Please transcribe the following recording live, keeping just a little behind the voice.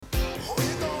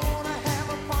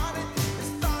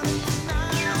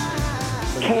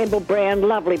Campbell Brown,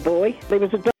 lovely boy. There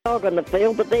was a dog on the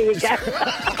field, but there you go.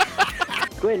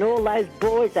 When all those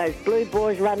boys, those blue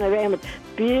boys running around with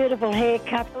beautiful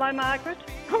haircuts. Hello, Margaret.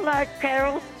 Hello,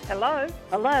 Carol. Hello.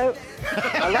 Hello.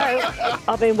 Hello.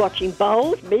 I've been watching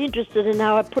bowls. Be interested in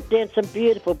how I put down some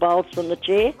beautiful bowls from the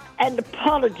chair. And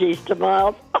apologies to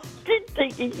Miles. I didn't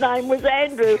think his name was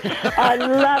Andrew. I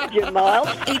loved you, Miles.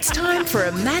 It's time for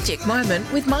a magic moment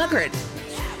with Margaret.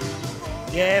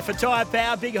 Yeah, for Tyre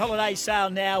Power, big holiday sale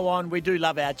now on. We do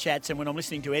love our chats, and when I'm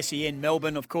listening to SEN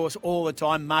Melbourne, of course, all the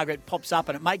time, Margaret pops up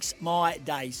and it makes my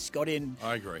day. Scott in.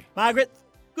 I agree. Margaret,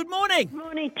 good morning. Good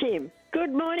morning, Tim.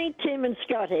 Good morning, Tim and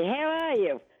Scotty. How are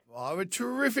you? Oh, we're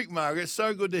terrific, Margaret.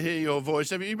 So good to hear your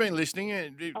voice. Have you been listening?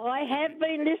 I have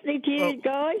been listening to you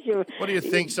guys. What do you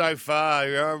think so far?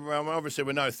 Obviously,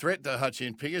 we're no threat to Hutchie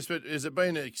and Piggers, but has it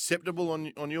been acceptable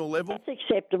on your level? That's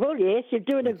acceptable. Yes, you're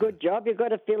doing a good job. You've got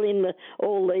to fill in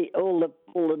all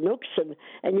the nooks, and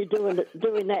you're doing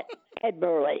that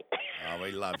admirably. Oh,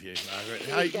 we love you, Margaret.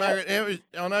 Hey, Margaret,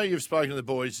 I know you've spoken to the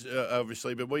boys,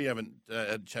 obviously, but we haven't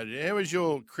chatted. How was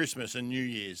your Christmas and New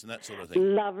Year's and that sort of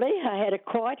thing? Lovely. I had a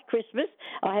quiet Christmas.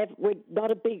 We're not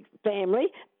a big family,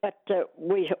 but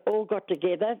we all got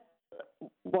together,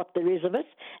 what there is of us,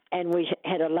 and we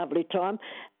had a lovely time.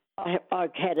 I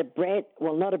had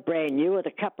not a brand new, but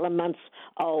a couple of months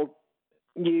old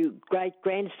new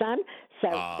great-grandson, so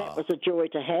that was a joy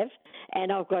to have.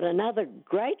 And I've got another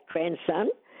great-grandson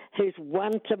who's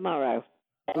one tomorrow.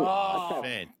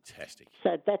 And fantastic.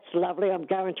 So that's lovely. I'm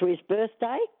going to his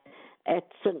birthday at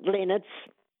St Leonard's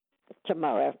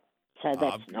tomorrow. So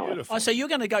that's nice. Oh, so you're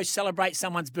going to go celebrate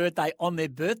someone's birthday on their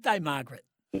birthday, Margaret?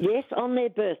 Yes, on their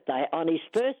birthday, on his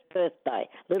first birthday,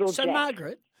 little Jack.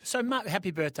 Margaret, happy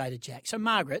birthday to Jack. So,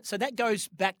 Margaret, that goes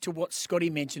back to what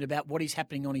Scotty mentioned about what is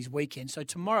happening on his weekend. So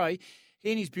tomorrow, he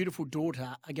and his beautiful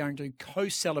daughter are going to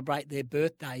co-celebrate their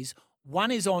birthdays. One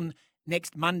is on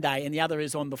next Monday and the other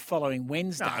is on the following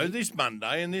Wednesday. No, this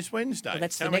Monday and this Wednesday. Well,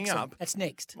 that's coming the next up. One. That's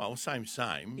next. Well, same.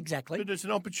 Exactly. But it's an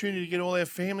opportunity to get all our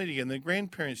family together and the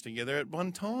grandparents together at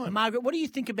one time. Margaret, what do you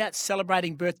think about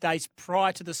celebrating birthdays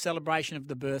prior to the celebration of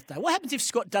the birthday? What happens if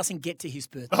Scott doesn't get to his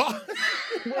birthday?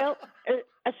 Well,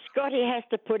 Scotty has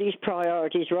to put his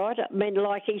priorities right. I mean,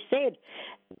 like he said,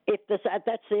 if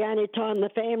that's the only time the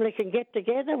family can get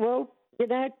together, well, you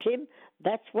know, Tim,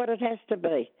 that's what it has to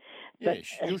be. Yeah, But,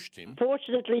 shush, Tim.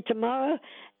 Fortunately, tomorrow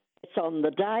it's on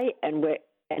the day, and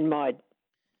my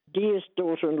dearest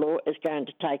daughter-in-law is going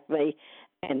to take me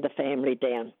and the family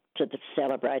down to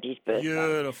celebrate his birthday.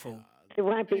 Beautiful. There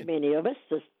won't be many of us,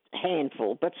 just a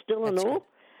handful, but still in all,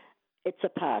 it's a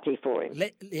party for him.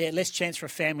 Less chance for a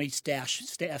family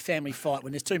a family fight.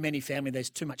 When there's too many family, there's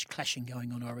too much clashing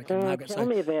going on, I reckon, Margaret. Tell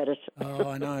me about it. Oh,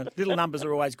 I know. Little numbers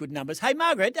are always good numbers. Hey,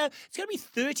 Margaret, it's going to be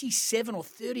 37 or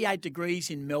 38 degrees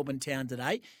in Melbourne town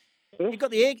today. Yes. You got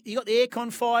the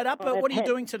aircon fired up. What are you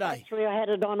doing today? Actually, I had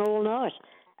it on all night.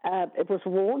 It was a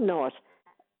warm night.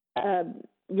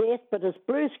 Yes, but there's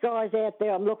blue skies out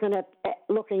there. I'm looking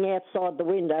outside the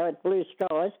window at blue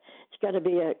skies. It's going to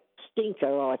be a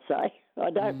stinker, I'd say.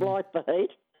 I don't like the heat.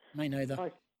 Me neither.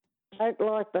 I don't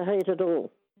like the heat at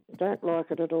all. Don't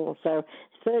like it at all. So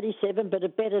 37, but a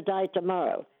better day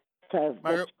tomorrow. So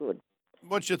Margaret, that's good.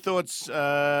 What's your thoughts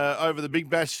over the Big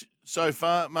Bash so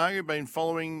far, Margaret? Been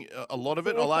following a lot of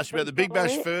it. Yes, I'll ask you about the Big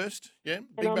Bash first. Yeah,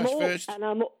 Big Bash first. And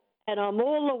I'm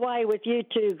all the way with you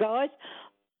two guys.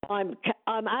 I'm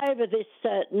over this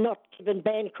not giving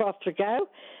Bancroft a go.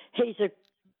 He's a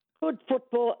good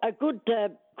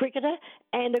cricketer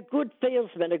and a good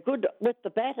fieldsman, a good with the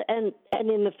bat and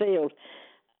in the field.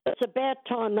 It's about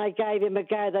time they gave him a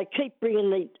go. They keep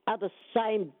bringing the other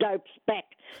same dopes back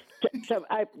to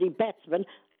opening batsmen.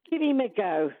 Give him a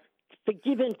go.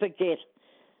 Forgive and forget.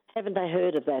 Haven't they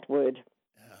heard of that word?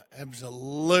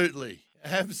 Absolutely.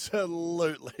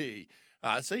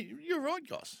 See, you're right,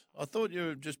 Goss. I thought you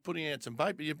were just putting out some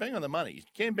bait, but you're bang on the money.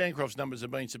 Cam Bancroft's numbers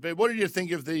have been superb. What did you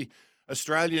think of the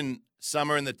Australian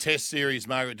summer and the Test series,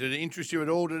 Margaret? Did it interest you at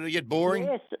all? Did it get boring?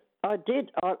 Yes, I did.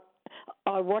 I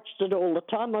watched it all the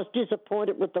time. I was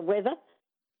disappointed with the weather,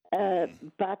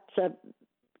 but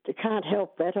you can't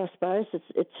help that. I suppose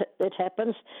it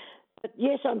happens. But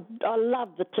yes, I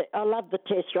love the Test. I love the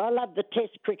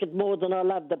Test cricket more than I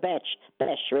love the Bash.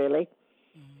 Really.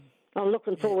 I'm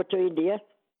looking forward to India.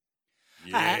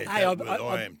 Yeah, I am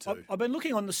too. I've been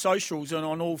looking on the socials and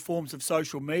on all forms of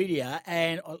social media,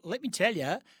 and let me tell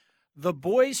you, the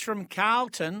boys from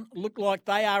Carlton look like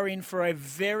they are in for a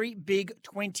very big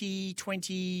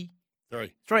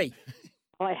 2023.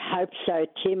 I hope so,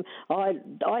 Tim.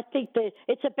 I think that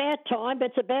it's about time.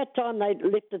 It's about time they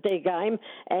lifted their game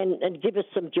and give us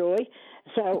some joy.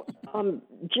 So I'm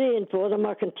geeing for them,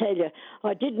 I can tell you.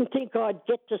 I didn't think I'd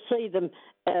get to see them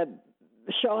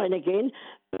shine again,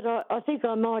 but I think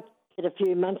I might get a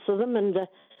few months of them and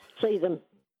see them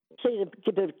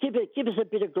give us a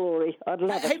bit of glory. I'd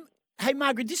love it. Hey,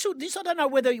 Margaret, this I don't know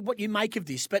what you make of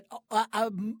this, but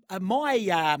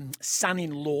my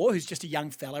son-in-law, who's just a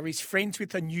young fella, he's friends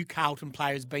with a new Carlton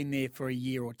player who's been there for a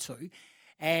year or two,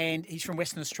 and he's from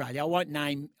Western Australia. I won't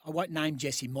name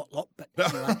Jesse Motlop, but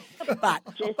anyway,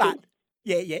 but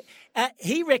yeah.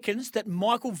 He reckons that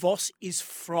Michael Voss is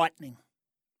frightening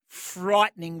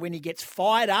when he gets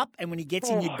fired up and when he gets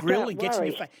in your grill and gets in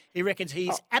your face. He reckons he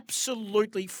is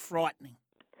absolutely frightening.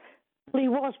 Well, he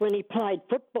was when he played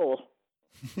football.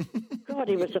 God,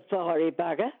 he was a fiery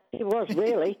bugger. He was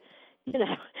really.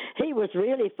 He was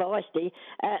really feisty.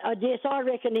 Yes, I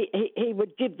reckon he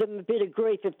would give them a bit of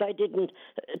grief if they didn't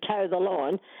toe the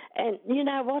line. And you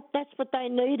know what? That's what they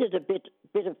needed, a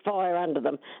bit of fire under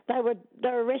them. They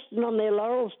were resting on their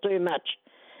laurels too much.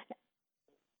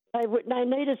 They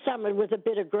needed someone with a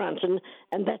bit of grunt, and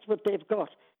that's what they've got.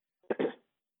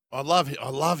 I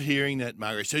love hearing that,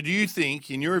 Margaret. So do you think,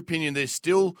 in your opinion, there's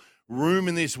still room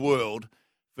in this world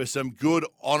for some good,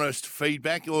 honest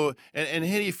feedback? And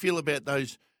how do you feel about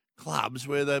those clubs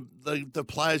where the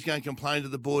players go and complain to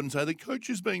the board and say, the coach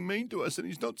is being mean to us and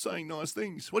he's not saying nice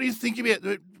things? What do you think about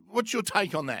that? What's your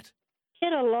take on that?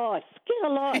 Get a life.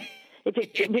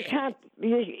 If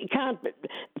you can't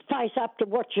face up to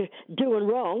what you're doing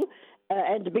wrong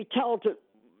and to be told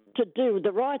to do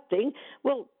the right thing,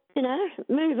 well,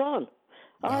 move on.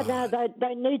 I know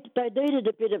they needed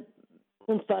a bit of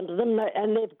oomph under them,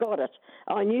 and they've got it.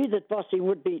 I knew that Bossy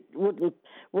wouldn't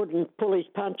pull his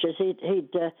punches. He'd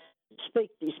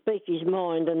speak his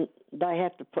mind, and they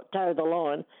have to toe the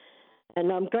line.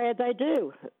 And I'm glad they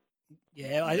do.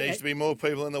 Yeah, there needs to be more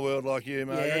people in the world like you,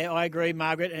 Margaret. Yeah, I agree,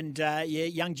 Margaret. And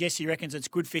young Jesse reckons it's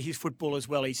good for his football as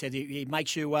well. He said he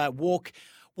makes you walk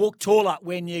taller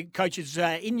when your coach is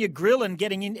in your grill and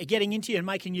getting into you and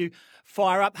making you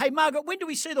fire up. Hey, Margaret, when do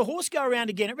we see the horse go around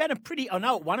again? It ran I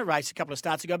know it won a race a couple of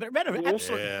starts ago, but it ran an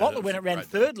absolute bottler when it ran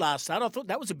third last start. I thought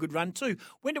that was a good run too.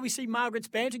 When do we see Margaret's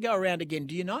Banter go around again?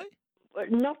 Do you know?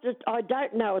 Not that I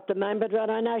don't know at the moment, but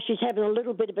I know she's having a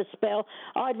little bit of a spell.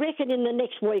 I reckon in the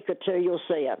next week or two you'll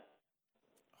see her.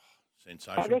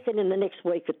 Sensational. I reckon in the next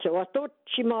week or two. I thought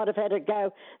she might have had a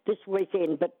go this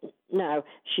weekend, but no,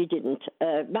 she didn't.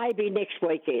 Maybe next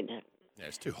weekend. Yeah,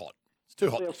 it's too hot. It's too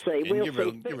hot. We'll see. We'll give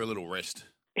her a little rest.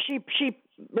 She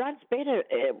runs better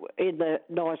in the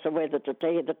nicer weather, to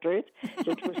tell you the truth.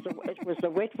 It was the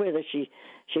wet weather she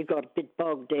got a bit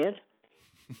bogged down.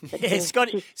 Yeah,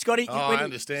 Scotty. I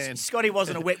understand. Scotty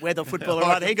wasn't a wet weather footballer,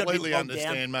 right? He got a bit bogged down. I completely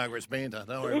understand Margaret's banter.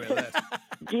 Don't worry about that.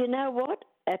 Do you know what?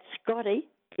 At Scotty,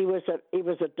 he was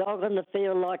a dog on the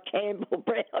field like Campbell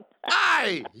Brown.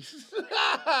 Hey!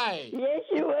 Yes,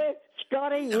 you were,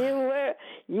 Scotty. You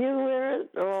were.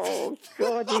 Oh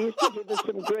God, you used to give us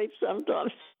some grief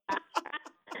sometimes.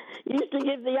 You used to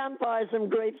give the umpire some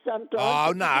grief sometimes.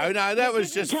 Oh no, that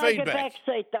was just take feedback. A back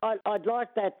seat. I'd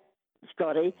like that,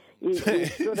 Scotty. You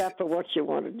stood up for what you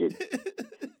wanted.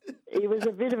 He was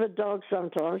a bit of a dog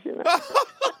sometimes,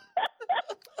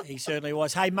 He certainly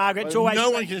was. Hey, Margaret, it's well, always... No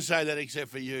one can say that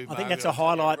except for you, I think that's a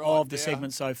highlight of the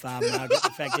segment so far, Margaret. The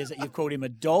fact is that you've called him a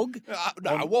dog. No,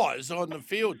 I was on the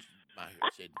field.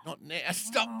 Margaret said, not now.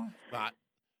 Stop. But,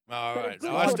 all right.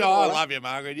 I love you,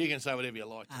 Margaret. You can say whatever you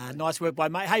like. Nice work by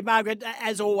mate. Hey, Margaret,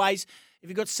 as always, have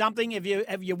you got something? Have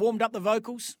you warmed up the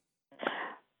vocals?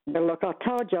 Well, look, I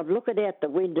told you I'm looking out the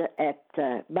window at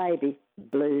maybe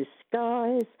blue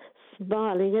skies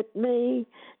smiling at me.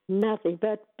 Nothing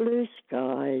but blue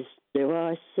skies do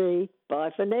I see.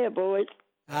 Bye for now, boys.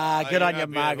 Good on you,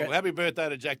 Margaret. Happy birthday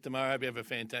to Jack tomorrow. Hope you have a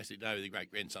fantastic day with your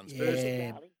great-grandson's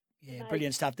birthday. Yeah,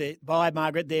 brilliant stuff there. Bye,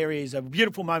 Margaret. There is a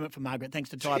beautiful moment for Margaret. Thanks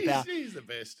to Type Out. She's the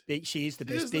best. She is the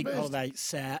best. Big holiday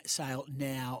sale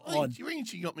now on. Do you reckon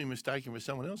she got me mistaken for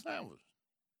someone else? No,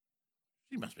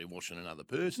 she must be watching another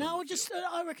person. No,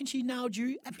 I reckon she nailed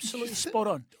you absolutely spot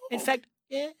on. In fact,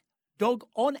 dog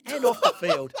on and off the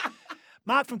field.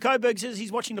 Mark from Coburg says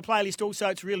he's watching the playlist also.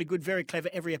 It's really good, very clever.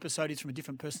 Every episode is from a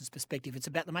different person's perspective. It's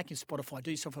about the making of Spotify. Do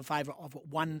yourself a favour of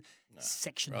one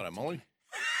section. Righto, Molly.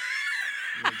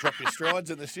 You gonna drop your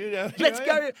strides in the studio. Let's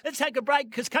go. Let's take a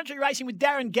break because country racing with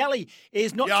Darren Galley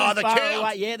is not too far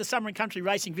away. Yeah, the summer in country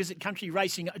racing. Visit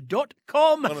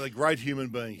countryracing.com. One of the great human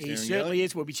beings. He certainly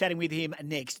is. We'll be chatting with him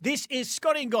next. This is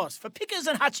Scotty and Goss for Pickers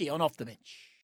and Hutchie on Off the Bench.